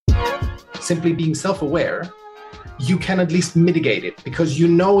simply being self-aware, you can at least mitigate it because you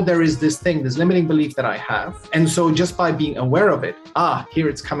know there is this thing, this limiting belief that I have. And so just by being aware of it, here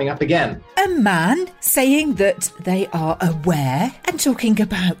it's coming up again. A man saying that they are aware and talking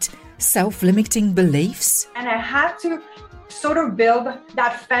about self-limiting beliefs. And I had to sort of build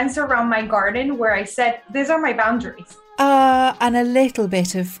that fence around my garden where I said, these are my boundaries. And a little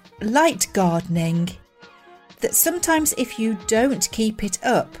bit of light gardening that sometimes if you don't keep it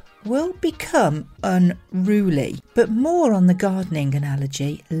up will become unruly. But more on the gardening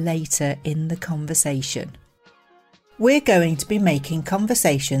analogy later in the conversation. We're going to be making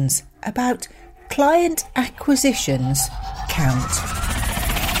conversations about client acquisitions count.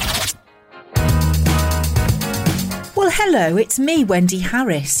 Well, hello, it's me, Wendy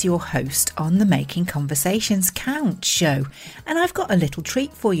Harris, your host on the Making Conversations Count show. And I've got a little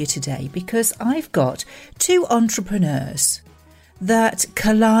treat for you today because I've got two entrepreneurs that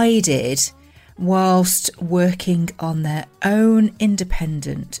collided whilst working on their own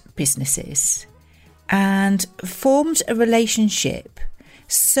independent businesses and formed a relationship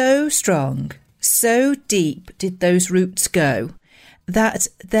so strong, so deep did those roots go, that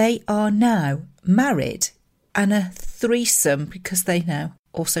they are now married and a threesome because they now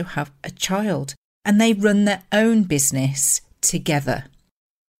also have a child and they run their own business together.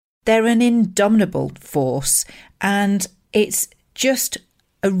 They're an indomitable force and it's just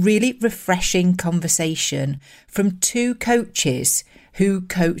a really refreshing conversation from two coaches who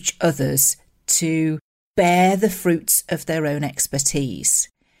coach others to bear the fruits of their own expertise.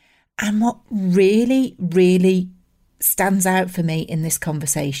 And what really, really stands out for me in this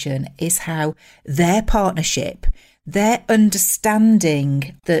conversation is how their partnership, their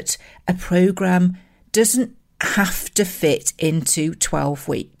understanding that a programme doesn't have to fit into 12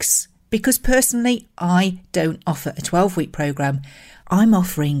 weeks. Because personally, I don't offer a 12-week programme. I'm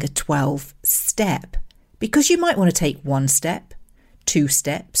offering a 12-step. Because you might want to take 1 step, 2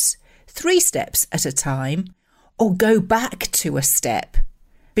 steps, 3 steps at a time, or go back to a step.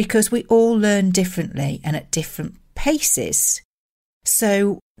 Because we all learn differently and at different paces.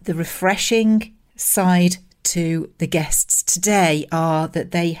 So the refreshing side to the guests today are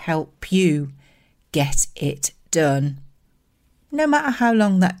that they help you get it done, no matter how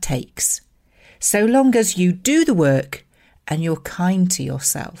long that takes, so long as you do the work and you're kind to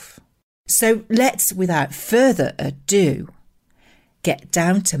yourself. So let's, without further ado, get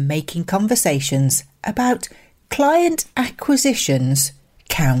down to making conversations about client acquisitions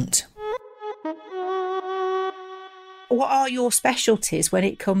count. What are your specialties when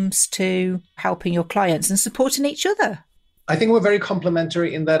it comes to helping your clients and supporting each other? I think we're very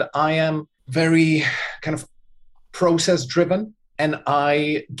complementary in that I am very kind of process driven and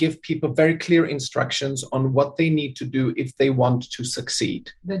I give people very clear instructions on what they need to do if they want to succeed.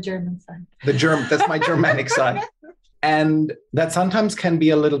 The German side. That's my Germanic side. And that sometimes can be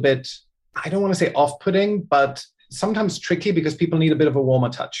a little bit, I don't want to say off-putting, but sometimes tricky because people need a bit of a warmer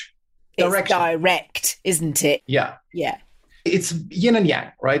touch. It's direct, isn't it? Yeah. Yeah. It's yin and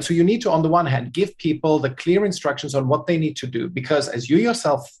yang, right? So you need to, on the one hand, give people the clear instructions on what they need to do, because as you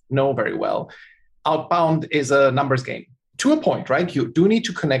yourself know very well, outbound is a numbers game. To a point, right? You do need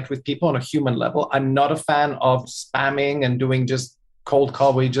to connect with people on a human level. I'm not a fan of spamming and doing just cold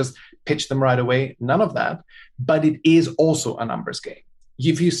call where you just pitch them right away. None of that. But it is also a numbers game.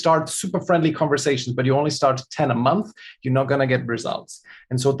 If you start super friendly conversations, but you only start 10 a month, you're not going to get results.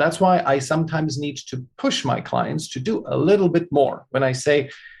 And so that's why I sometimes need to push my clients to do a little bit more. When I say,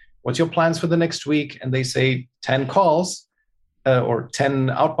 what's your plans for the next week? And they say 10 calls or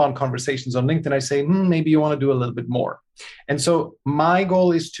 10 outbound conversations on LinkedIn, I say, maybe you want to do a little bit more. And so my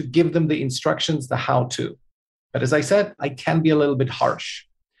goal is to give them the instructions, the how to. But as I said, I can be a little bit harsh.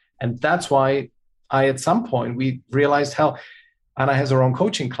 And that's why at some point, we realized how Anna has her own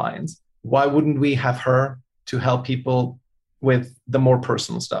coaching clients. Why wouldn't we have her to help people with the more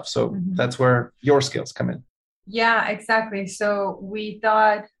personal stuff? So that's where your skills come in. Yeah, exactly. So we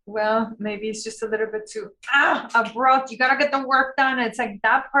thought, well, maybe it's just a little bit too abrupt. You got to get the work done. It's like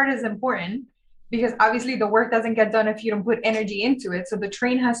that part is important because obviously the work doesn't get done if you don't put energy into it. So the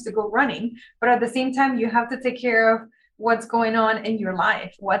train has to go running. But at the same time, you have to take care of what's going on in your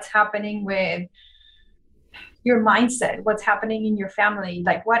life, what's happening with your mindset, what's happening in your family,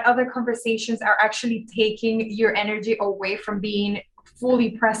 like what other conversations are actually taking your energy away from being fully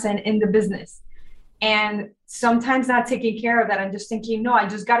present in the business. And sometimes not taking care of that and just thinking, no, I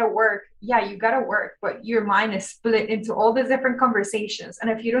just got to work. Yeah, you got to work, but your mind is split into all these different conversations. And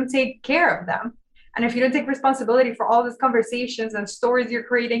if you don't take care of them, and if you don't take responsibility for all these conversations and stories you're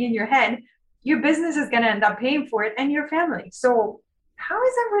creating in your head, your business is going to end up paying for it and your family. So how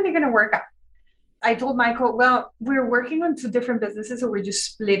is that really going to work out? I told Michael, well, we're working on 2 different businesses, so we're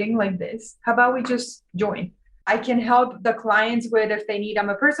just splitting like this. How about we just join? I can help the clients with if they need. I'm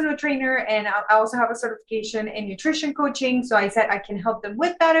a personal trainer, and I also have a certification in nutrition coaching. So I said I can help them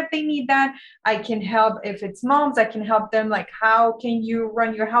with that if they need that. I can help if it's moms. I can help them like, how can you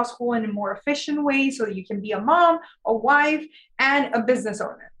run your household in a more efficient way so you can be a mom, a wife, and a business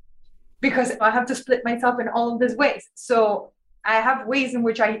owner? Because I have to split myself in all of these ways. So I have ways in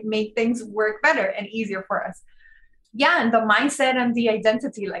which I make things work better and easier for us. Yeah, and the mindset and the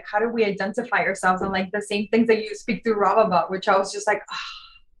identity, like how do we identify ourselves, and like the same things that you speak to Rob about, which I was just like,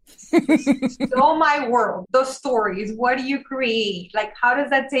 so my world, those stories, what do you create? Like, how does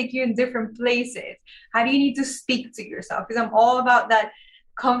that take you in different places? How do you need to speak to yourself? Because I'm all about that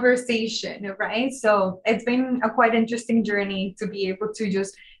conversation, right? So it's been a quite interesting journey to be able to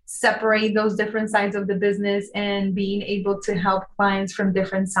just separate those different sides of the business and being able to help clients from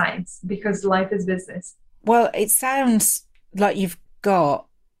different sides, because life is business. Well, it sounds like you've got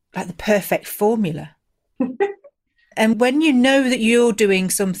like the perfect formula. And when you know that you're doing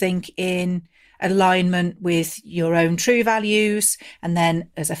something in alignment with your own true values, and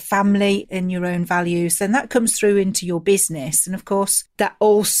then as a family in your own values, then that comes through into your business. And of course, that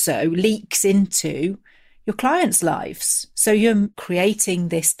also leaks into your clients' lives. So you're creating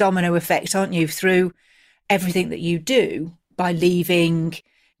this domino effect, aren't you, through everything that you do by leaving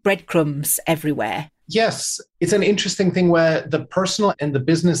breadcrumbs everywhere. Yes, it's an interesting thing where the personal and the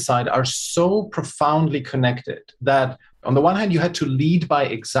business side are so profoundly connected that on the one hand, you had to lead by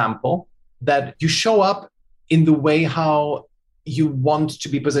example, that you show up in the way how you want to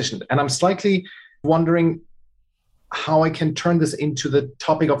be positioned. And I'm slightly wondering how I can turn this into the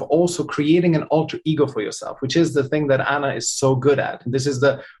topic of also creating an alter ego for yourself, which is the thing that Anna is so good at. And this is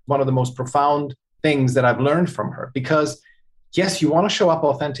one of the most profound things that I've learned from her, because yes, you want to show up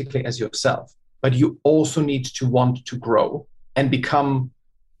authentically as yourself, but you also need to want to grow and become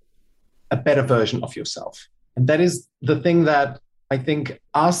a better version of yourself. And that is the thing that I think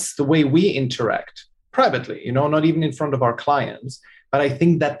the way we interact privately, not even in front of our clients, but I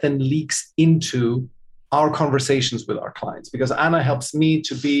think that then leaks into our conversations with our clients, because Anna helps me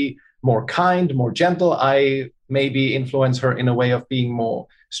to be more kind, more gentle. I maybe influence her in a way of being more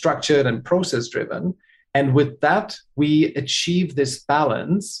structured and process driven. And with that, we achieve this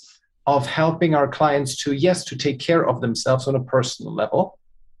balance of helping our clients to take care of themselves on a personal level,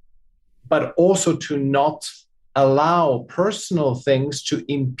 but also to not allow personal things to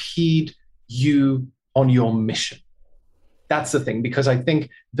impede you on your mission. That's the thing, because I think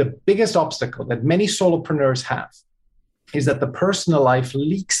the biggest obstacle that many solopreneurs have is that the personal life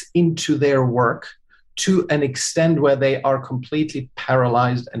leaks into their work to an extent where they are completely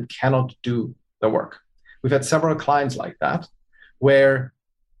paralyzed and cannot do the work. We've had several clients like that, where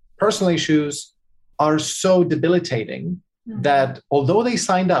personal issues are so debilitating that although they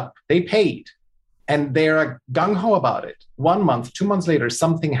signed up, they paid, and they're gung-ho about it, 1 month, 2 months later,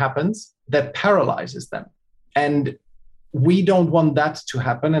 something happens that paralyzes them. And we don't want that to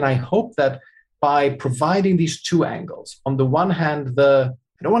happen. And I hope that by providing these 2 angles, on the one hand, I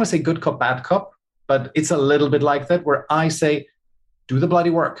don't want to say good cop, bad cop, but it's a little bit like that, where I say, do the bloody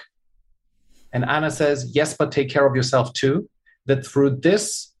work. And Anna says, yes, but take care of yourself too. That through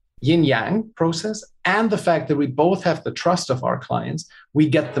this yin-yang process and the fact that we both have the trust of our clients, we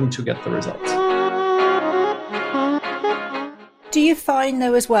get them to get the results. Do you find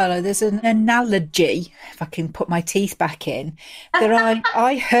though as well, there's an analogy, if I can put my teeth back in, that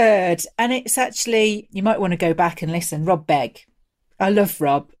I heard, and it's actually, you might want to go back and listen, Rob Begg. I love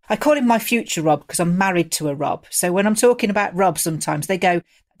Rob. I call him my future Rob because I'm married to a Rob. So when I'm talking about Rob, sometimes they go,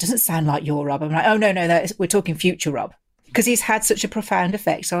 doesn't sound like your Rob. I'm like, oh, no, we're talking future Rob. Because he's had such a profound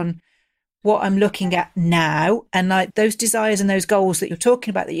effect on what I'm looking at now. And like those desires and those goals that you're talking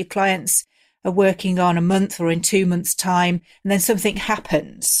about that your clients are working on a month or in 2 months' time, and then something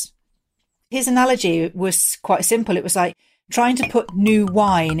happens. His analogy was quite simple. It was like trying to put new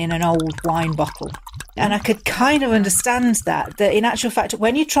wine in an old wine bottle. And I could kind of understand that in actual fact,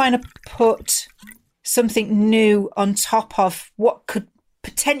 when you're trying to put something new on top of what could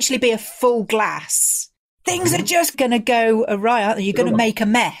potentially be a full glass, things are just going to go awry, aren't they? You're going to make a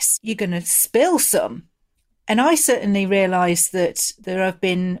mess. You're going to spill some. And I certainly realised that there have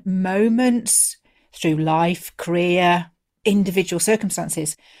been moments through life, career, individual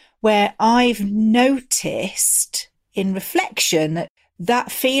circumstances where I've noticed in reflection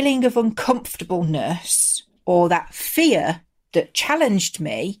that feeling of uncomfortableness or that fear that challenged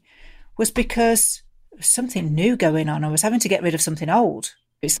me was because there was something new going on. I was having to get rid of something old.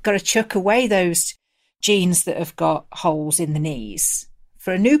 It's got to chuck away those jeans that have got holes in the knees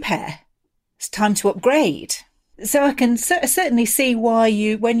for a new pair. It's time to upgrade. So I can certainly see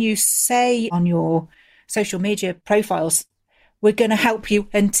why when you say on your social media profiles, we're going to help you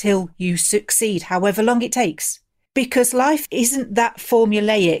until you succeed, however long it takes. Because life isn't that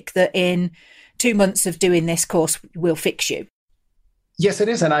formulaic that in 2 months of doing this course, we'll fix you. Yes, it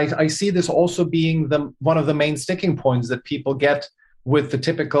is. And I see this also being one of the main sticking points that people get with the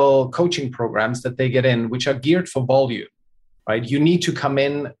typical coaching programs that they get in, which are geared for volume, right? You need to come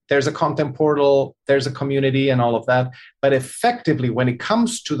in, there's a content portal, there's a community and all of that. But effectively, when it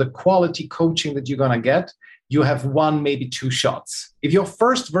comes to the quality coaching that you're going to get, you have 1, maybe 2 shots. If your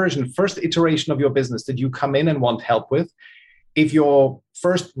first iteration of your business that you come in and want help with, if your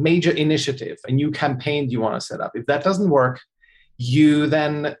first major initiative, a new campaign you want to set up, if that doesn't work, you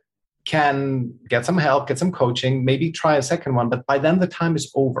then can get some help, get some coaching, maybe try a second one, but by then the time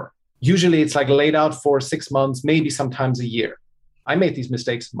is over. Usually it's like laid out for 6 months, maybe sometimes a year. I made these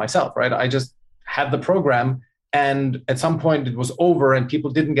mistakes myself, right? I just had the program and at some point it was over and people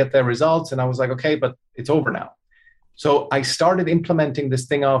didn't get their results. And I was like, okay, but it's over now. So I started implementing this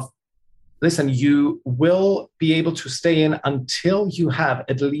thing of, listen, you will be able to stay in until you have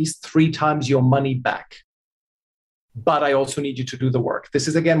at least 3 times your money back. But I also need you to do the work. This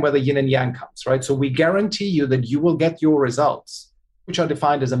is again where the yin and yang comes, right? So we guarantee you that you will get your results, which are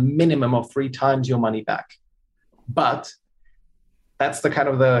defined as a minimum of 3 times your money back. But that's the kind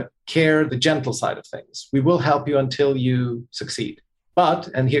of the care, the gentle side of things. We will help you until you succeed. But,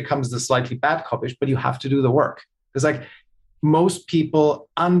 and here comes the slightly bad copish, but you have to do the work. Because like most people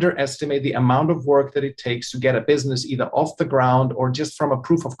underestimate the amount of work that it takes to get a business either off the ground or just from a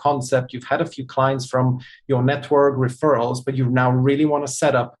proof of concept. You've had a few clients from your network referrals, but you now really want to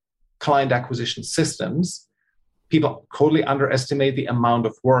set up client acquisition systems. People totally underestimate the amount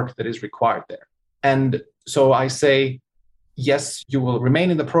of work that is required there. And so I say, yes, you will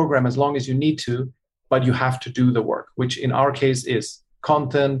remain in the program as long as you need to, but you have to do the work, which in our case is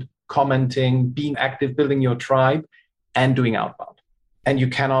content, commenting, being active, building your tribe, and doing outbound. And you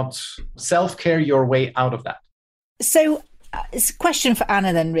cannot self-care your way out of that. So it's a question for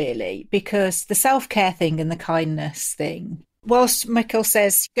Anna then, really, because the self-care thing and the kindness thing, whilst Mikkel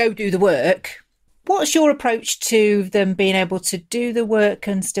says, go do the work, what's your approach to them being able to do the work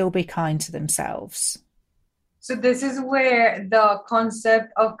and still be kind to themselves? So this is where the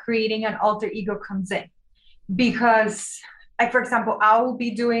concept of creating an alter ego comes in. Because, like, for example, I will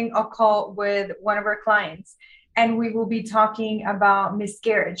be doing a call with one of our clients and we will be talking about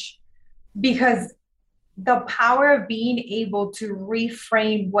miscarriage, because the power of being able to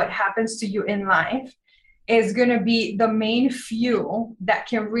reframe what happens to you in life is going to be the main fuel that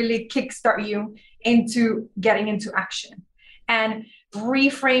can really kickstart you into getting into action. And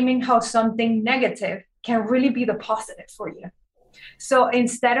reframing how something negative can really be the positive for you. So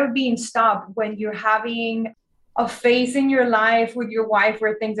instead of being stopped when you're having a phase in your life with your wife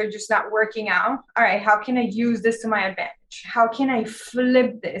where things are just not working out, all right, how can I use this to my advantage? How can I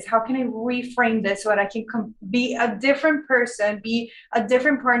flip this? How can I reframe this so that I can be a different person, be a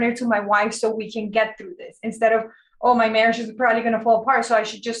different partner to my wife so we can get through this? Instead of, oh, my marriage is probably going to fall apart, so I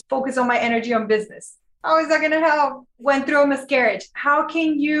should just focus on my energy on business. How is that going to help? Went through a miscarriage. How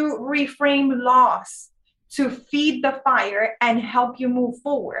can you reframe loss to feed the fire and help you move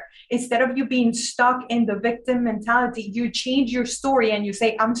forward? Instead of you being stuck in the victim mentality, you change your story and you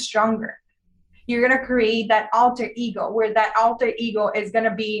say, I'm stronger. You're going to create that alter ego, where that alter ego is going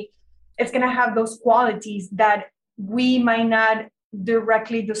to be, it's going to have those qualities that we might not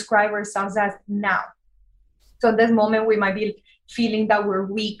directly describe ourselves as now. So in this moment, we might be feeling that we're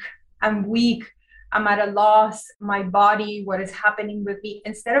weak. I'm weak. I'm at a loss, my body, what is happening with me.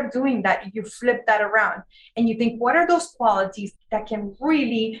 Instead of doing that, you flip that around and you think, what are those qualities that can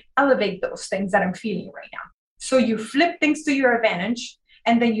really elevate those things that I'm feeling right now? So you flip things to your advantage,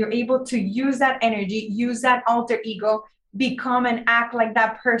 and then you're able to use that energy, use that alter ego, become and act like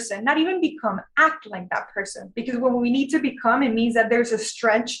that person. Not even become, act like that person. Because when we need to become, it means that there's a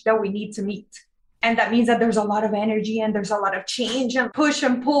stretch that we need to meet. And that means that there's a lot of energy and there's a lot of change and push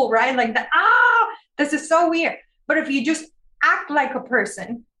and pull, right? Like that, this is so weird. But if you just act like a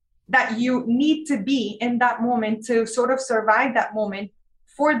person that you need to be in that moment to sort of survive that moment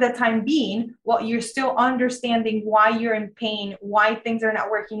for the time being, while you're still understanding why you're in pain, why things are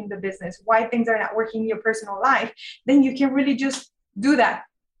not working in the business, why things are not working in your personal life, then you can really just do that.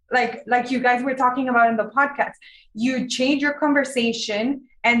 Like you guys were talking about in the podcast, you change your conversation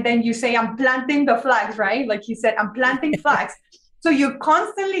and then you say, I'm planting the flags, right? Like you said, I'm planting flags. So you're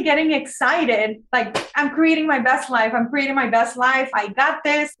constantly getting excited, like, I'm creating my best life. I'm creating my best life. I got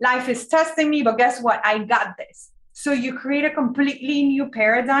this. Life is testing me, but guess what? I got this. So you create a completely new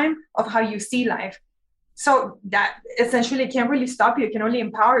paradigm of how you see life. So that essentially can't really stop you. It can only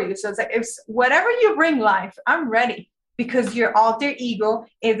empower you. So it's like, if whatever you bring life, I'm ready, because your alter ego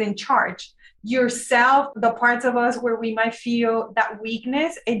is in charge. Yourself, the parts of us where we might feel that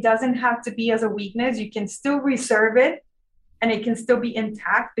weakness, it doesn't have to be as a weakness. You can still reserve it and it can still be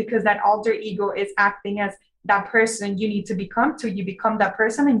intact, because that alter ego is acting as that person you need to become, till you become that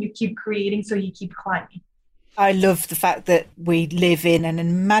person and you keep creating, so you keep climbing. I love the fact that we live in an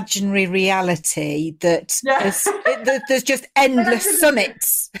imaginary reality that there's just endless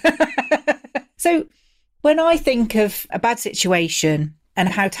summits. So when I think of a bad situation and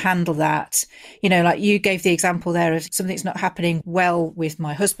how to handle that, you know, like you gave the example there of something's not happening well with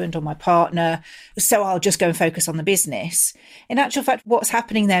my husband or my partner, so I'll just go and focus on the business. In actual fact, what's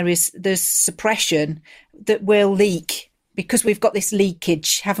happening there is there's suppression that will leak, because we've got this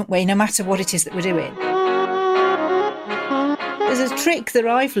leakage, haven't we, no matter what it is that we're doing. There's a trick that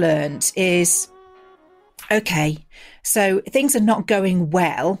I've learned is, okay, so things are not going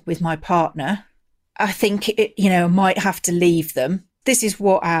well with my partner. I think, I might have to leave them. This is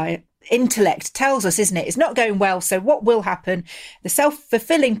what our intellect tells us, isn't it? It's not going well. So what will happen? The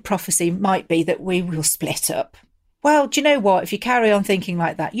self-fulfilling prophecy might be that we will split up. Well, do you know what? If you carry on thinking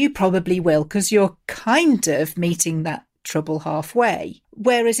like that, you probably will, because you're kind of meeting that trouble halfway.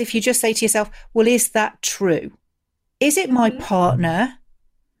 Whereas if you just say to yourself, well, is that true? Is it my partner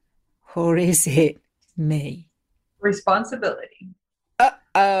or is it me? Responsibility.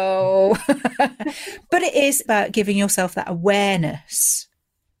 Uh-oh. But it is about giving yourself that awareness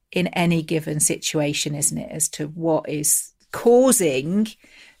in any given situation, isn't it, as to what is causing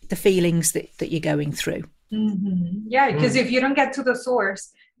the feelings that you're going through. Mm-hmm. Yeah, because if you don't get to the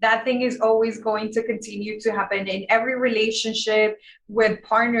source, that thing is always going to continue to happen in every relationship with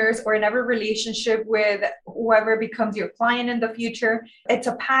partners, or in every relationship with whoever becomes your client in the future. It's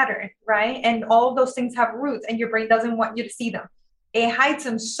a pattern, right? And all of those things have roots, and your brain doesn't want you to see them. It hides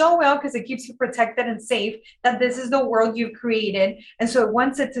them so well because it keeps you protected and safe, that this is the world you've created. And so it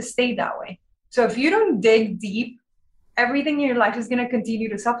wants it to stay that way. So if you don't dig deep, everything in your life is going to continue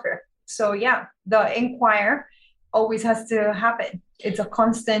to suffer. So yeah, the inquire always has to happen. It's a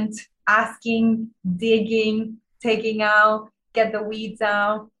constant asking, digging, taking out, get the weeds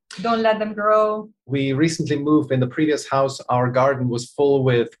out, don't let them grow. We recently moved. In the previous house, our garden was full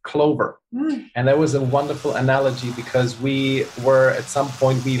with clover. And that was a wonderful analogy, because we were, at some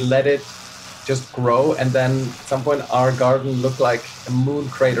point, we let it just grow. And then at some point, our garden looked like a moon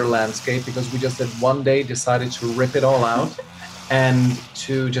crater landscape, because we just at one day decided to rip it all out and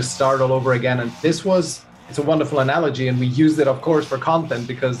to just start all over again. And it's a wonderful analogy. And we used it, of course, for content,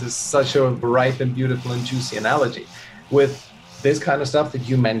 because it's such a ripe and beautiful and juicy analogy. With this kind of stuff that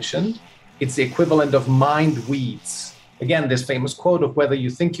you mentioned, it's the equivalent of mind weeds. Again, this famous quote of whether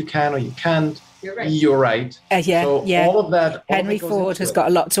you think you can or you can't, you're right. So all of that. Henry Ford has got a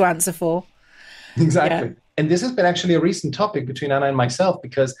lot to answer for. Exactly. Yeah. And this has been actually a recent topic between Anna and myself,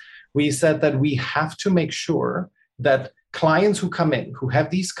 because we said that we have to make sure that clients who come in, who have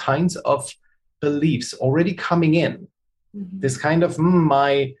these kinds of beliefs already coming in, this kind of,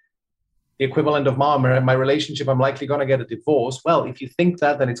 the equivalent of my relationship, I'm likely going to get a divorce. Well, if you think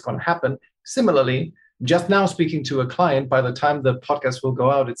that, then it's going to happen. Similarly, just now speaking to a client, by the time the podcast will go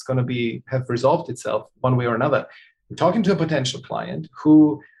out, it's going to have resolved itself one way or another. I'm talking to a potential client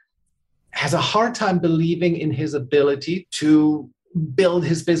who has a hard time believing in his ability to build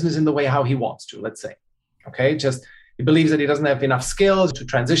his business in the way how he wants to, let's say. Okay, just he believes that he doesn't have enough skills to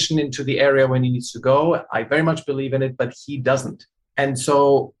transition into the area when he needs to go. I very much believe in it, but he doesn't. And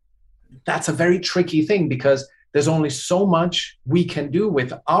so that's a very tricky thing, because there's only so much we can do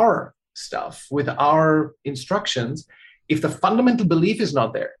with our stuff, with our instructions, if the fundamental belief is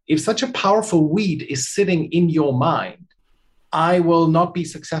not there. If such a powerful weed is sitting in your mind, I will not be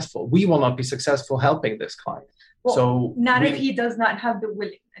successful. We will not be successful helping this client. Well, so if he does not have the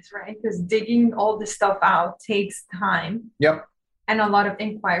willingness, right? Because digging all this stuff out takes time. Yep. And a lot of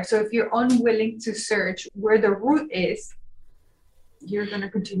inquiry. So if you're unwilling to search where the root is, you're going to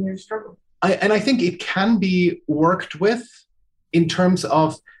continue to struggle. I think it can be worked with in terms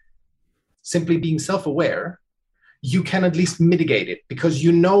of simply being self-aware. You can at least mitigate it, because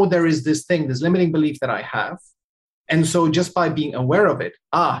you know there is this thing, this limiting belief that I have. And so just by being aware of it,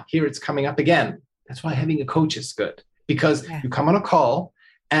 here it's coming up again. That's why having a coach is good, because you come on a call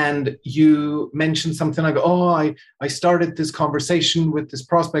and you mention something like, I started this conversation with this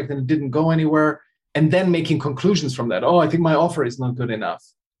prospect and it didn't go anywhere. And then making conclusions from that. I think my offer is not good enough.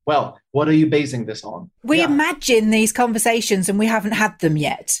 Well, what are you basing this on? We imagine these conversations and we haven't had them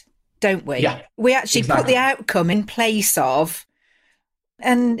yet. don't we? Yeah, we actually put the outcome in place of,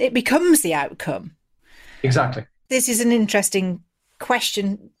 and it becomes the outcome. Exactly. This is an interesting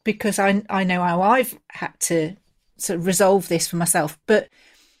question because I know how I've had to sort of resolve this for myself, but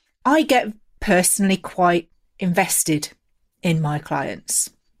I get personally quite invested in my clients.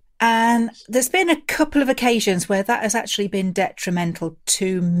 And there's been a couple of occasions where that has actually been detrimental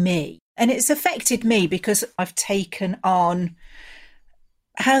to me. And it's affected me because I've taken on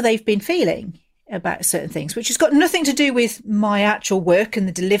how they've been feeling about certain things, which has got nothing to do with my actual work and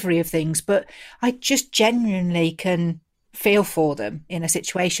the delivery of things, but I just genuinely can feel for them in a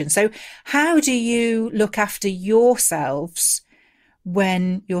situation. So how do you look after yourselves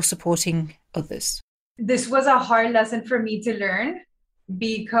when you're supporting others? This was a hard lesson for me to learn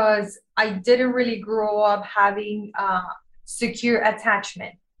because I didn't really grow up having secure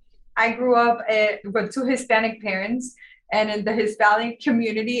attachment. I grew up with two Hispanic parents, and in the Hispanic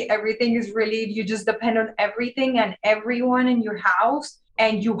community, everything is really, you just depend on everything and everyone in your house,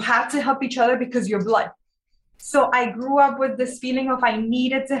 and you have to help each other because you're blood. So I grew up with this feeling of I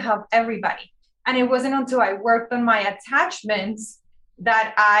needed to help everybody. And it wasn't until I worked on my attachments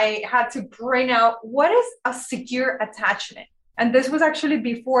that I had to bring out what is a secure attachment. And this was actually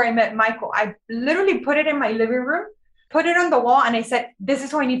before I met Michael. I literally put it in my living room, put it on the wall, and I said, this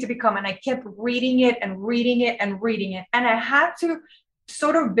is who I need to become. And I kept reading it and reading it and reading it. And I had to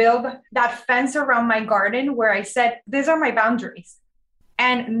sort of build that fence around my garden where I said, these are my boundaries.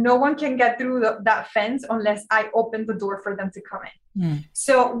 And no one can get through that fence unless I open the door for them to come in.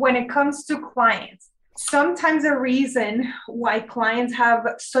 So when it comes to clients, sometimes the reason why clients have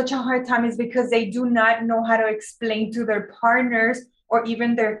such a hard time is because they do not know how to explain to their partners or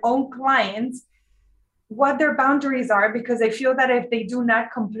even their own clients what their boundaries are, because they feel that if they do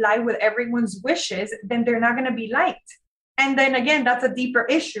not comply with everyone's wishes, then they're not going to be liked. And then again, that's a deeper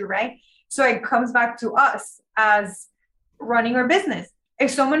issue, right? So it comes back to us as running our business. If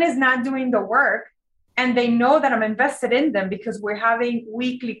someone is not doing the work and they know that I'm invested in them because we're having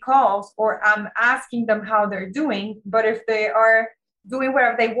weekly calls or I'm asking them how they're doing, but if they are doing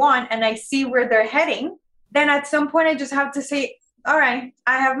whatever they want and I see where they're heading, then at some point I just have to say, all right,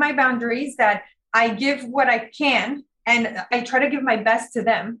 I have my boundaries that I give what I can and I try to give my best to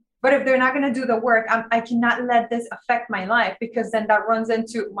them. But if they're not going to do the work, I cannot let this affect my life, because then that runs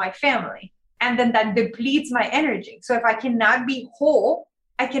into my family and then that depletes my energy. So if I cannot be whole,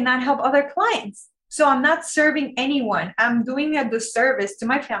 I cannot help other clients. So I'm not serving anyone. I'm doing a disservice to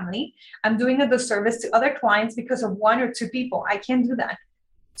my family. I'm doing a disservice to other clients because of one or two people. I can't do that.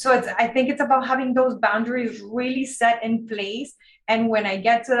 So I think it's about having those boundaries really set in place. And when I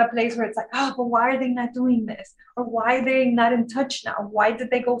get to the place where it's like, oh, but why are they not doing this? Or why are they not in touch now? Why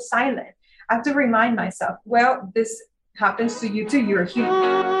did they go silent? I have to remind myself, well, this happens to you too. You're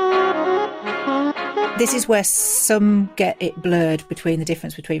human. This is where some get it blurred between the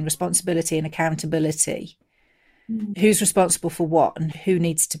difference between responsibility and accountability. Who's responsible for what and who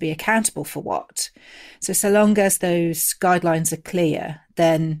needs to be accountable for what. So long as those guidelines are clear,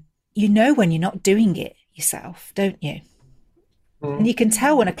 then you know when you're not doing it yourself, don't you? And you can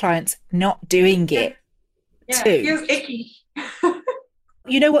tell when a client's not doing it too. It feels icky.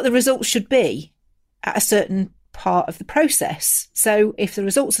 You know what the results should be at a certain part of the process. So if the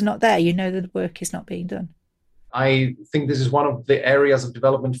results are not there, you know that the work is not being done. I think this is one of the areas of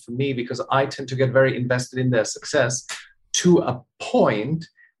development for me, because I tend to get very invested in their success to a point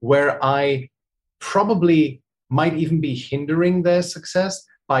where I probably might even be hindering their success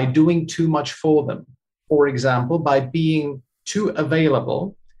by doing too much for them. For example, by being too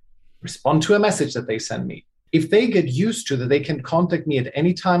available, respond to a message that they send me. If they get used to that, they can contact me at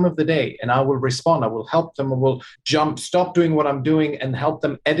any time of the day and I will respond. I will help them. I will stop doing what I'm doing and help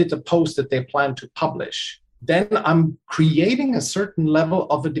them edit a post that they plan to publish. Then I'm creating a certain level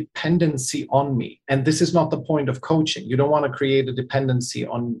of a dependency on me. And this is not the point of coaching. You don't want to create a dependency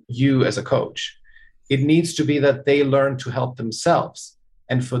on you as a coach. It needs to be that they learn to help themselves.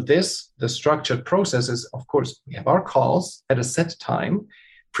 And for this, the structured process is, of course, we have our calls at a set time.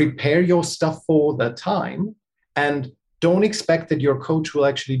 Prepare your stuff for the time. And don't expect that your coach will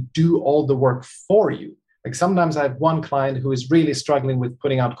actually do all the work for you. Like sometimes I have one client who is really struggling with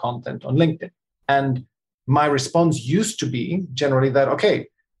putting out content on LinkedIn. And my response used to be generally that, okay,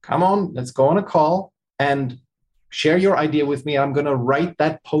 come on, let's go on a call and share your idea with me. I'm going to write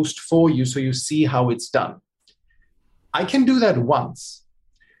that post for you so you see how it's done. I can do that once,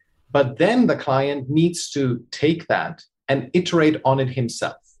 but then the client needs to take that and iterate on it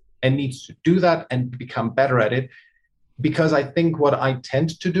himself and needs to do that and become better at it. Because I think what I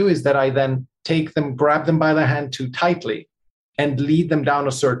tend to do is that I then take them, grab them by the hand too tightly and lead them down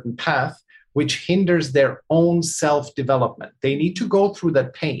a certain path, which hinders their own self-development. They need to go through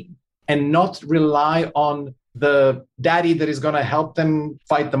that pain and not rely on the daddy that is going to help them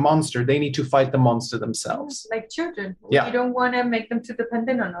fight the monster. They need to fight the monster themselves. Like children. Yeah. You don't want to make them too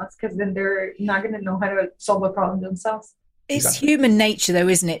dependent on us, because then they're not going to know how to solve a problem themselves. It's human nature, though,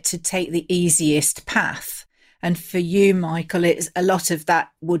 isn't it, to take the easiest path? And for you, Michael, it's a lot of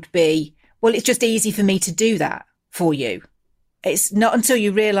that would be, well, it's just easy for me to do that for you. It's not until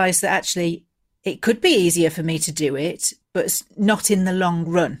you realise that actually it could be easier for me to do it, but it's not in the long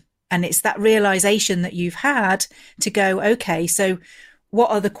run. And it's that realisation that you've had to go, okay, so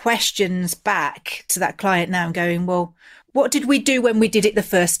what are the questions back to that client now, going, well, what did we do when we did it the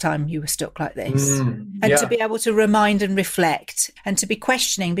first time you were stuck like this? And to be able to remind and reflect and to be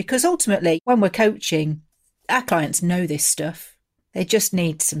questioning, because ultimately when we're coaching, our clients know this stuff. They just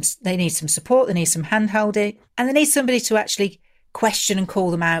need some support. They need some hand holding, and they need somebody to actually question and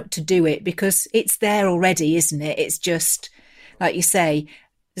call them out to do it, because it's there already, isn't it? It's just, like you say,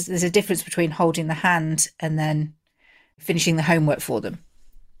 there's a difference between holding the hand and then finishing the homework for them.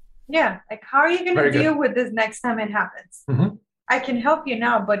 Yeah. Like, how are you going to deal with this next time it happens? Mm-hmm. I can help you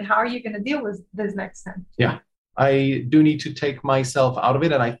now, but how are you going to deal with this next time? Yeah. I do need to take myself out of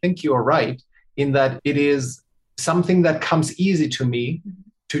it. And I think you're right in that it is something that comes easy to me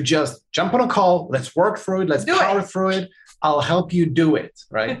to just jump on a call. Let's work through it. Let's power through it. I'll help you do it.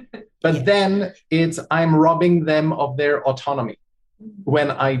 Right. But then I'm robbing them of their autonomy when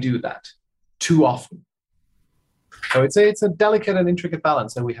I do that too often. So it's a delicate and intricate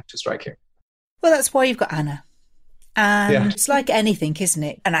balance that we have to strike here. Well, that's why you've got Anna. And it's like anything, isn't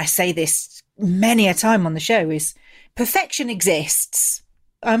it? And I say this many a time on the show, is perfection exists.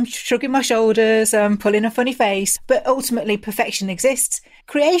 I'm shrugging my shoulders, I'm pulling a funny face, but ultimately perfection exists.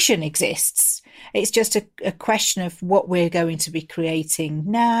 Creation exists. It's just a question of what we're going to be creating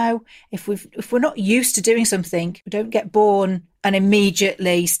now. If we're not used to doing something, we don't get born and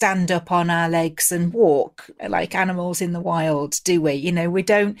immediately stand up on our legs and walk like animals in the wild, do we? You know, we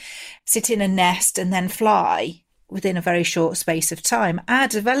don't sit in a nest and then fly within a very short space of time. Our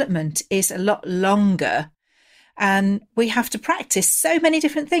development is a lot longer. And we have to practice so many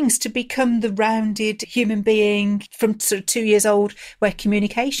different things to become the rounded human being from sort of 2 years old where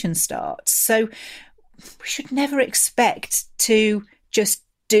communication starts. So we should never expect to just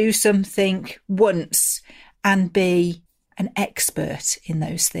do something once and be an expert in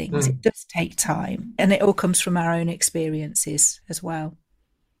those things. It does take time, and it all comes from our own experiences as well.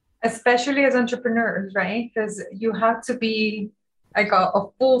 Especially as entrepreneurs, right? Because you have to be like a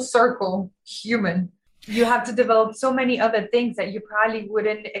full circle human. You have to develop so many other things that you probably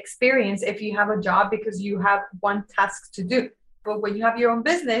wouldn't experience if you have a job, because you have one task to do. But when you have your own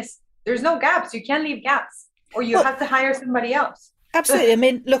business, there's no gaps. You can't leave gaps, or you have to hire somebody else. Absolutely. I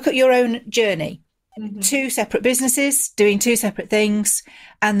mean, look at your own journey. 2 separate businesses, doing 2 separate things,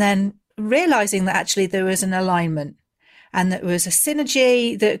 and then realizing that actually there was an alignment and that there was a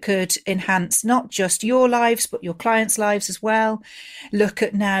synergy that could enhance not just your lives, but your clients' lives as well. Look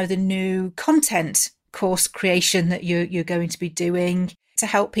at now the new content course creation that you're going to be doing to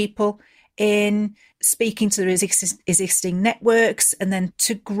help people in speaking to their existing networks, and then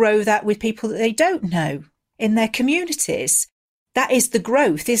to grow that with people that they don't know in their communities. That is the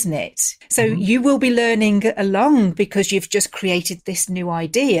growth, isn't it? So you will be learning along because you've just created this new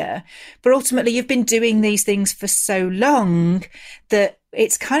idea, but ultimately you've been doing these things for so long that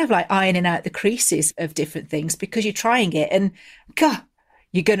it's kind of like ironing out the creases of different things, because you're trying it and God,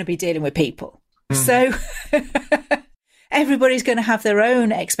 you're going to be dealing with people. So everybody's going to have their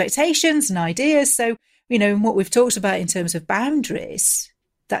own expectations and ideas. So, you know, what we've talked about in terms of boundaries,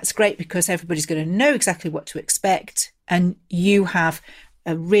 that's great because everybody's going to know exactly what to expect. And you have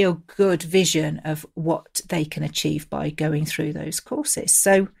a real good vision of what they can achieve by going through those courses.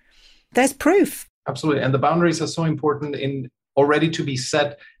 So there's proof. Absolutely. And the boundaries are so important in already to be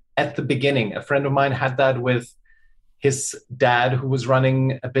set at the beginning. A friend of mine had that with his dad, who was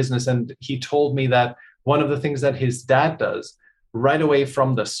running a business. And he told me that one of the things that his dad does right away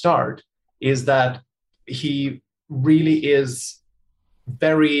from the start is that he really is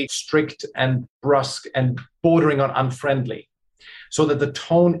very strict and brusque and bordering on unfriendly, so that the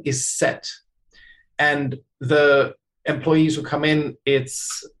tone is set. And the employees who come in,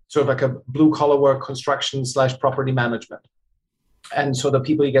 it's sort of like a blue collar work, construction / property management. And so the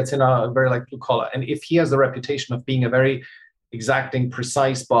people he gets in are very like blue collar. And if he has the reputation of being a very exacting,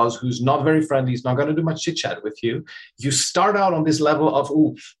 precise boss who's not very friendly, he's not going to do much chit chat with you, you start out on this level of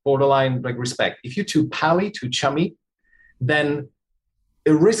borderline like respect. If you're too pally, too chummy, then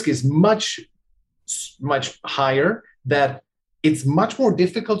the risk is much, much higher that it's much more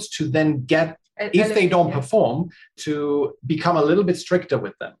difficult to then get, if they don't perform, to become a little bit stricter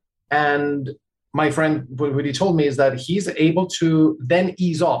with them. And my friend, what he told me is that he's able to then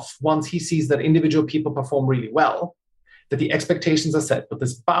ease off once he sees that individual people perform really well, that the expectations are set. But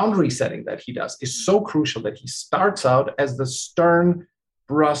this boundary setting that he does is so crucial, that he starts out as the stern,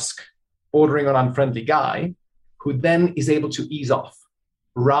 brusque, bordering on unfriendly guy who then is able to ease off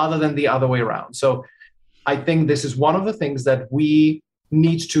rather than the other way around. So I think this is one of the things that we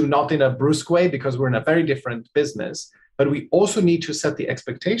need to, not in a brusque way because we're in a very different business, but we also need to set the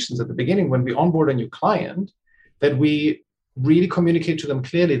expectations at the beginning when we onboard a new client, that we really communicate to them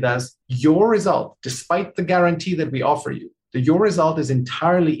clearly that your result, despite the guarantee that we offer you, that your result is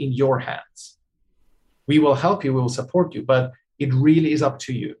entirely in your hands. We will help you, we will support you, but it really is up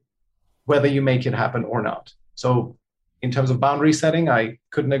to you whether you make it happen or not. So in terms of boundary setting, I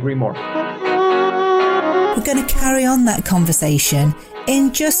couldn't agree more. We're going to carry on that conversation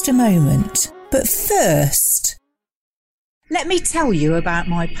in just a moment. But first, let me tell you about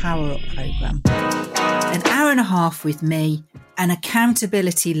my Power Up programme. An hour and a half with me and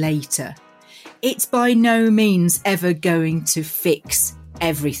accountability later. It's by no means ever going to fix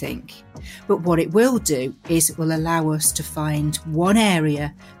everything. But what it will do is it will allow us to find one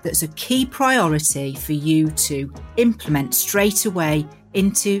area that's a key priority for you to implement straight away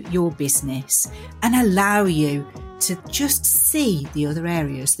into your business and allow you to just see the other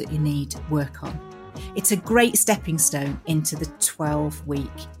areas that you need work on. It's a great stepping stone into the 12-week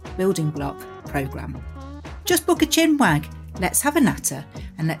building block programme. Just book a chinwag, let's have a natter,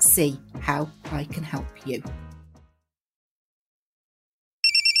 and let's see how I can help you.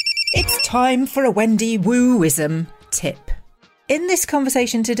 It's time for a Wendy Wooism tip. In this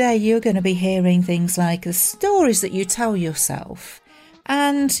conversation today, you're going to be hearing things like the stories that you tell yourself.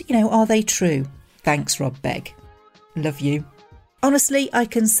 And, are they true? Thanks, Rob Begg. Love you. Honestly, I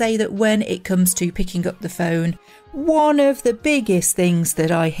can say that when it comes to picking up the phone, one of the biggest things that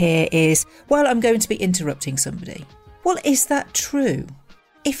I hear is, well, I'm going to be interrupting somebody. Well, is that true?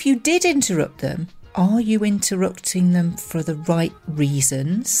 If you did interrupt them, are you interrupting them for the right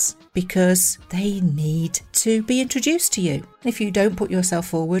reasons? Because they need to be introduced to you. If you don't put yourself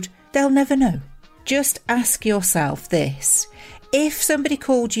forward, they'll never know. Just ask yourself this. If somebody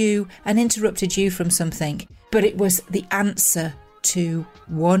called you and interrupted you from something, but it was the answer to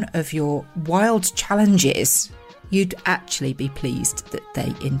one of your wild challenges, you'd actually be pleased that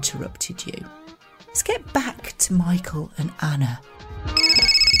they interrupted you. Let's get back to Michael and Anna.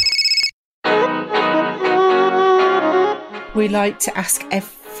 We like to ask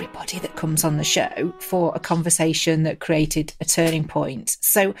everybody that comes on the show for a conversation that created a turning point.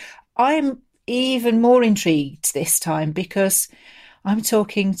 So I'm even more intrigued this time because I'm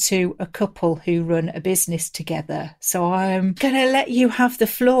talking to a couple who run a business together. So I'm going to let you have the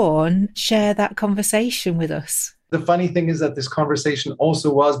floor and share that conversation with us. The funny thing is that this conversation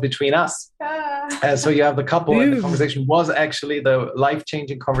also was between us. So you have the couple, and the conversation was actually, the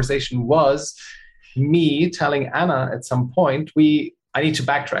life-changing conversation was me telling Anna at some point, I need to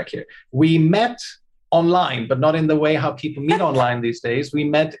backtrack here. We met online, but not in the way how people meet online these days. We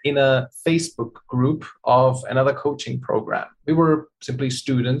met in a Facebook group of another coaching program. We were simply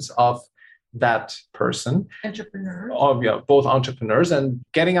students of that person. Entrepreneurs. Both entrepreneurs, and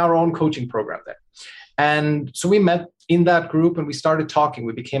getting our own coaching program there. And so we met in that group and we started talking.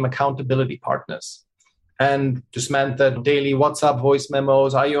 We became accountability partners. And just meant that daily WhatsApp voice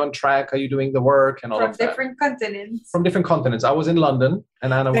memos, are you on track? Are you doing the work? And all of that. From different continents. From different continents. I was in London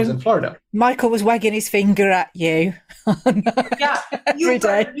and Anna was in Florida. Michael was wagging his finger at you. Yeah. Every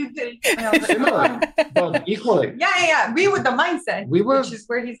day. Similar, but equally. Yeah. We with the mindset, which is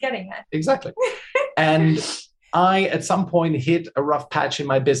where he's getting at. Exactly. And I, at some point, hit a rough patch in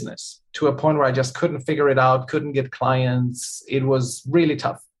my business to a point where I just couldn't figure it out, couldn't get clients. It was really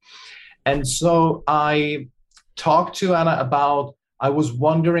tough. And so I talked to Anna about, I was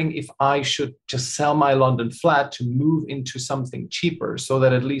wondering if I should just sell my London flat to move into something cheaper so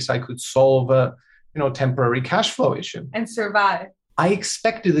that at least I could solve a, temporary cash flow issue. And survive. I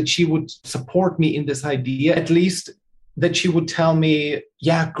expected that she would support me in this idea, at least that she would tell me,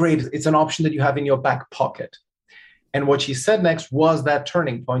 yeah, great, it's an option that you have in your back pocket. And what she said next was that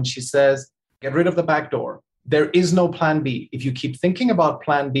turning point. She says, get rid of the back door. There is no plan B. If you keep thinking about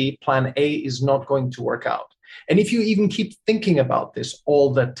plan B, plan A is not going to work out. And if you even keep thinking about this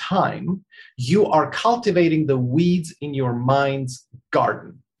all the time, you are cultivating the weeds in your mind's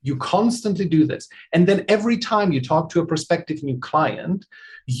garden. You constantly do this. And then every time you talk to a prospective new client,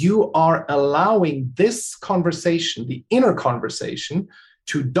 you are allowing this conversation, the inner conversation,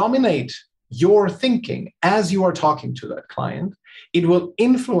 to dominate your thinking as you are talking to that client. It will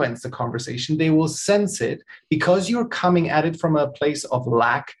influence the conversation. They will sense it because you're coming at it from a place of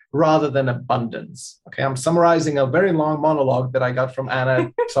lack rather than abundance. Okay, I'm summarizing a very long monologue that I got from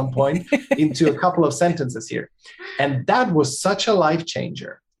Anna at some point into a couple of sentences here. And that was such a life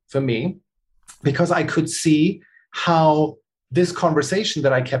changer for me because I could see how this conversation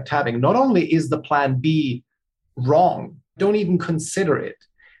that I kept having, not only is the plan B wrong, don't even consider it,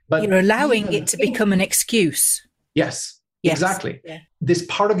 but you're allowing it to become an excuse. Yes. Yes. Exactly. Yeah. This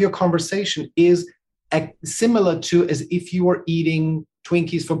part of your conversation is similar to as if you were eating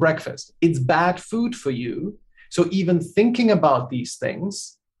Twinkies for breakfast. It's bad food for you. So even thinking about these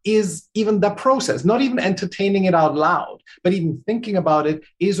things is even the process, not even entertaining it out loud, but even thinking about it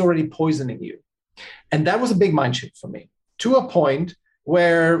is already poisoning you. And that was a big mind shift for me, to a point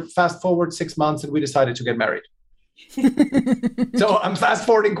where fast forward 6 months and we decided to get married. So I'm fast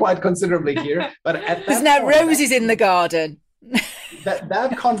forwarding quite considerably here, but at that there's now point, roses in the garden.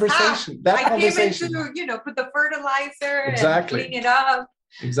 that conversation, I came in to, put the fertilizer exactly. and clean it up.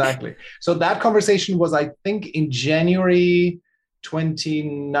 Exactly. So that conversation was, I think, in January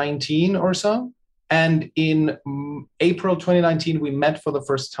 2019 or so. And in April 2019, we met for the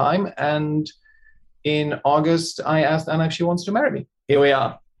first time. And in August, I asked Anna if she wants to marry me. Here we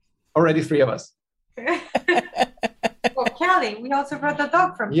are, already 3 of us. Well, Callie, we also brought the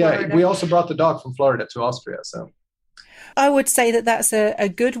dog from Florida. Yeah, we also brought the dog from Florida to Austria. So I would say that that's a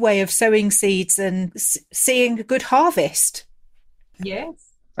good way of sowing seeds and seeing a good harvest. Yes.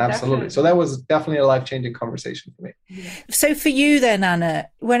 Absolutely. Definitely. So that was definitely a life-changing conversation for me. Yeah. So for you then, Anna,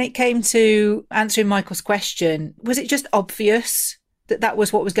 when it came to answering Michael's question, was it just obvious that that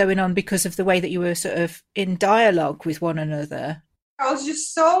was what was going on because of the way that you were sort of in dialogue with one another? I was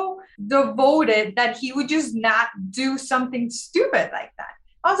just so devoted that he would just not do something stupid like that.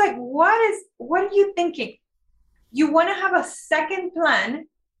 I was like, what are you thinking? You want to have a second plan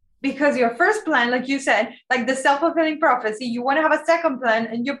because your first plan, like you said, like the self-fulfilling prophecy, you want to have a second plan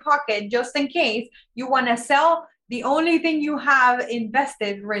in your pocket just in case you want to sell the only thing you have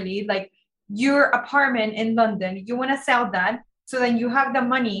invested, really, like your apartment in London. You want to sell that so then you have the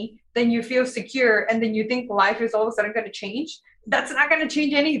money, then you feel secure, and then you think life is all of a sudden going to change. That's not going to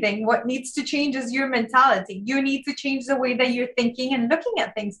change anything. What needs to change is your mentality. You need to change the way that you're thinking and looking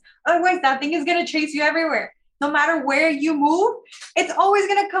at things. Otherwise, that thing is going to chase you everywhere. No matter where you move, it's always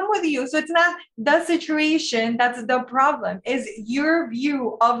going to come with you. So it's not the situation that's the problem, it's your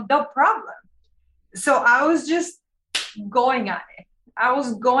view of the problem. So I was just going at it.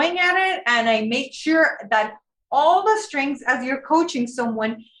 And I made sure that all the strengths, as you're coaching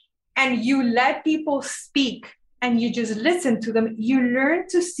someone and you let people speak, and you just listen to them, you learn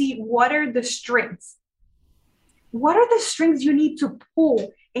to see what are the strengths. What are the strengths you need to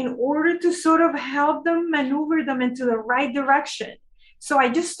pull in order to sort of help them maneuver them into the right direction? So I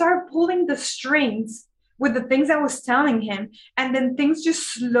just started pulling the strings with the things I was telling him. And then things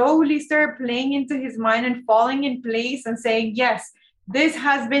just slowly started playing into his mind and falling in place and saying, yes, this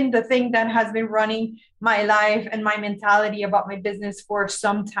has been the thing that has been running my life and my mentality about my business for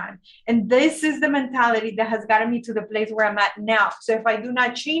some time. And this is the mentality that has gotten me to the place where I'm at now. So if I do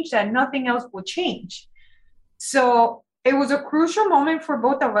not change that, nothing else will change. So it was a crucial moment for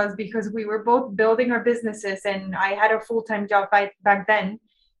both of us because we were both building our businesses and I had a full-time job back then.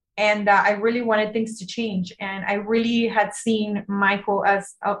 And I really wanted things to change. And I really had seen Michael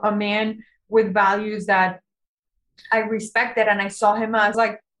as a man with values that I respected. And I saw him as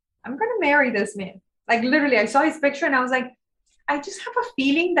like, I'm going to marry this man. Like literally, I saw his picture and I was like, I just have a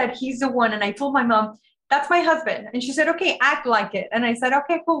feeling that he's the one. And I told my mom, that's my husband. And she said, okay, act like it. And I said,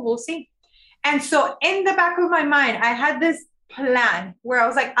 okay, cool, we'll see. And so in the back of my mind, I had this plan where I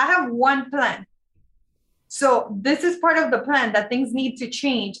was like, I have one plan. So this is part of the plan that things need to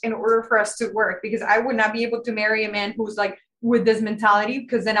change in order for us to work, because I would not be able to marry a man who's like with this mentality,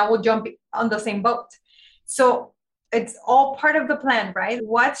 because then I will jump on the same boat. So it's all part of the plan, right?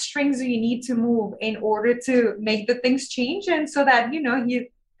 What strings do you need to move in order to make the things change? And so that,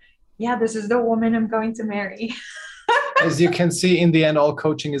 this is the woman I'm going to marry. As you can see, in the end, all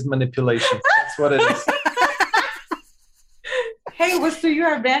coaching is manipulation. That's what it is. Hey, it was to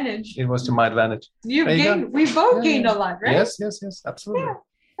your advantage. It was to my advantage. We both gained a lot, right? Yes, absolutely. Yeah.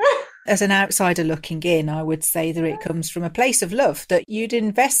 As an outsider looking in, I would say that it comes from a place of love, that you'd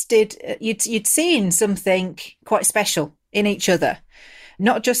invested, you'd seen something quite special in each other,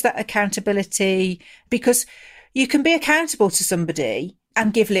 not just that accountability, because you can be accountable to somebody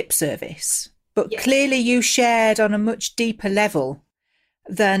and give lip service, but yes. Clearly you shared on a much deeper level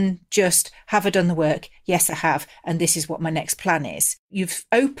than just, have I done the work? Yes, I have. And this is what my next plan is. You've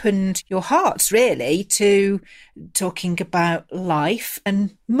opened your hearts really to talking about life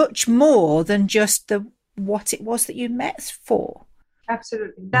and much more than just what it was that you met for.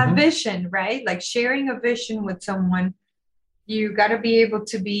 Absolutely. That vision, right? Like sharing a vision with someone, you got to be able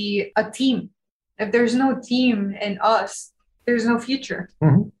to be a team. If there's no team in us, there's no future.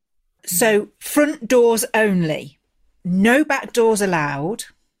 Mm-hmm. So front doors only. No back doors allowed.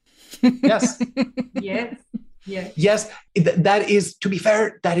 Yes. Yes. Yes. Yes. That is, to be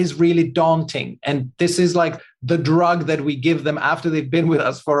fair, that is really daunting. And this is like the drug that we give them after they've been with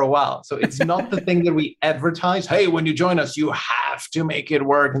us for a while. So it's not the thing that we advertise. Hey, when you join us, you have to make it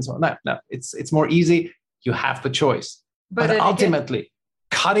work and so on. No, it's more easy. You have the choice. But ultimately,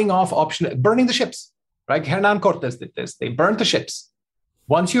 cutting off burning the ships, right? Hernan Cortes did this. They burned the ships.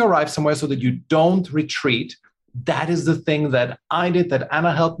 Once you arrive somewhere so that you don't retreat, that is the thing that I did, that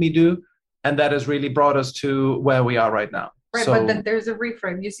Anna helped me do. And that has really brought us to where we are right now. Right, but then there's a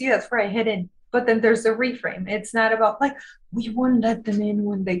reframe. You see, that's where I hit in. But then there's a reframe. It's not about like, we won't let them in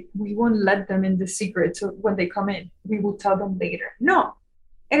we won't let them in the secret. So when they come in, we will tell them later. No,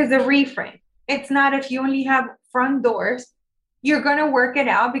 it is a reframe. It's not, if you only have front doors, you're going to work it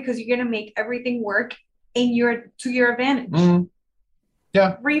out because you're going to make everything work to your advantage. Mm-hmm.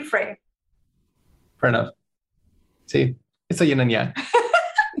 Yeah. Reframe. Fair enough. See, it's a yin and yang.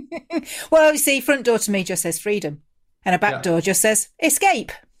 Well, you see, front door to me just says freedom, and a back door just says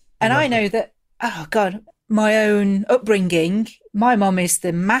escape. And exactly. I know that, oh God, my own upbringing, my mom is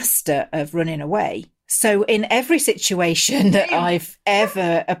the master of running away. So in every situation that I've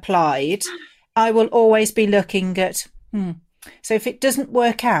ever applied, I will always be looking at, so if it doesn't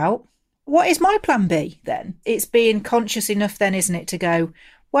work out, what is my plan B then? It's being conscious enough then, isn't it, to go,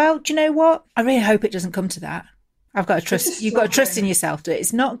 well, do you know what? I really hope it doesn't come to that. I've got to trust. You've got to trust in yourself that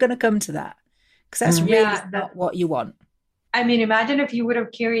it's not going to come to that, because that's really not what you want. I mean, imagine if you would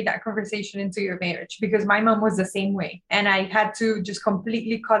have carried that conversation into your marriage, because my mom was the same way. And I had to just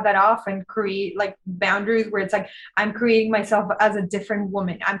completely cut that off and create like boundaries where it's like, I'm creating myself as a different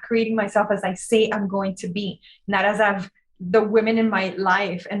woman. I'm creating myself as I say I'm going to be, not as the women in my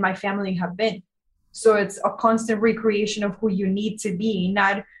life and my family have been. So it's a constant recreation of who you need to be,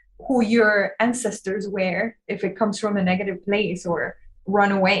 not who your ancestors were, if it comes from a negative place or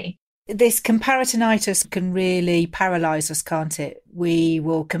run away. This comparisonitis can really paralyze us, can't it? We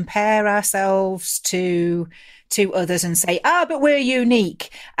will compare ourselves to others and say, but we're unique.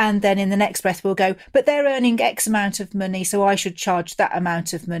 And then in the next breath, we'll go, but they're earning X amount of money, so I should charge that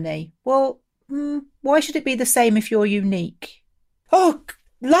amount of money. Well, why should it be the same if you're unique? Oh,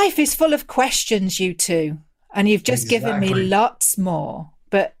 life is full of questions, you two. And you've just given me lots more.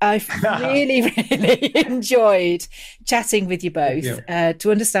 But I've really, really enjoyed chatting with you both to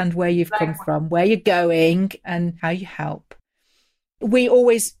understand where you've come from, where you're going and how you help. We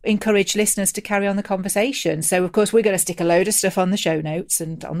always encourage listeners to carry on the conversation. So, of course, we're going to stick a load of stuff on the show notes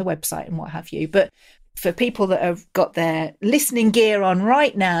and on the website and what have you. But for people that have got their listening gear on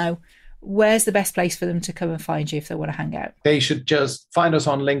right now, where's the best place for them to come and find you if they want to hang out? They should just find us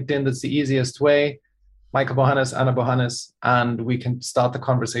on LinkedIn. That's the easiest way. Michael Bohannes, Anna Bohannes, and we can start the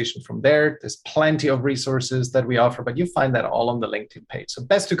conversation from there. There's plenty of resources that we offer, but you find that all on the LinkedIn page. So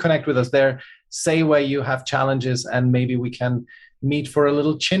best to connect with us there, say where you have challenges, and maybe we can meet for a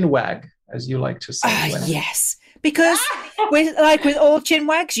little chin wag, as you like to say. Yes, because with all chin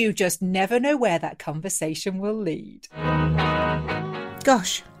wags, you just never know where that conversation will lead.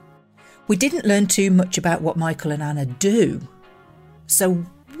 Gosh, we didn't learn too much about what Michael and Anna do. So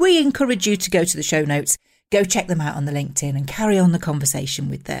we encourage you to go to the show notes, go check them out on the LinkedIn and carry on the conversation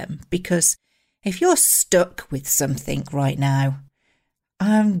with them. Because if you're stuck with something right now,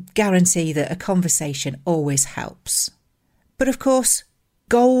 I guarantee that a conversation always helps. But of course,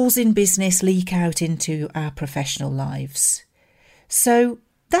 goals in business leak out into our professional lives. So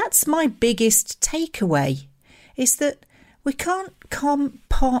that's my biggest takeaway, is that we can't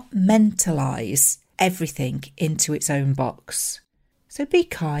compartmentalise everything into its own box. So be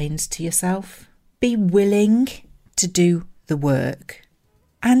kind to yourself, be willing to do the work.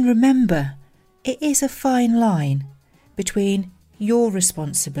 And remember, it is a fine line between your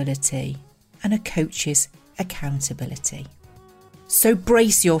responsibility and a coach's accountability. So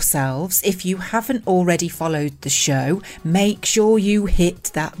brace yourselves. If you haven't already followed the show, make sure you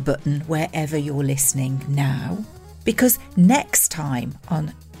hit that button wherever you're listening now. Because next time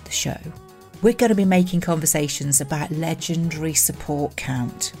on the show, we're going to be making conversations about legendary support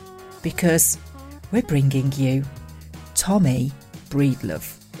count, because we're bringing you Tommy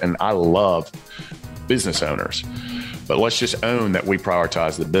Breedlove. And I love business owners, but let's just own that we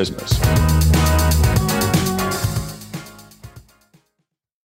prioritize the business.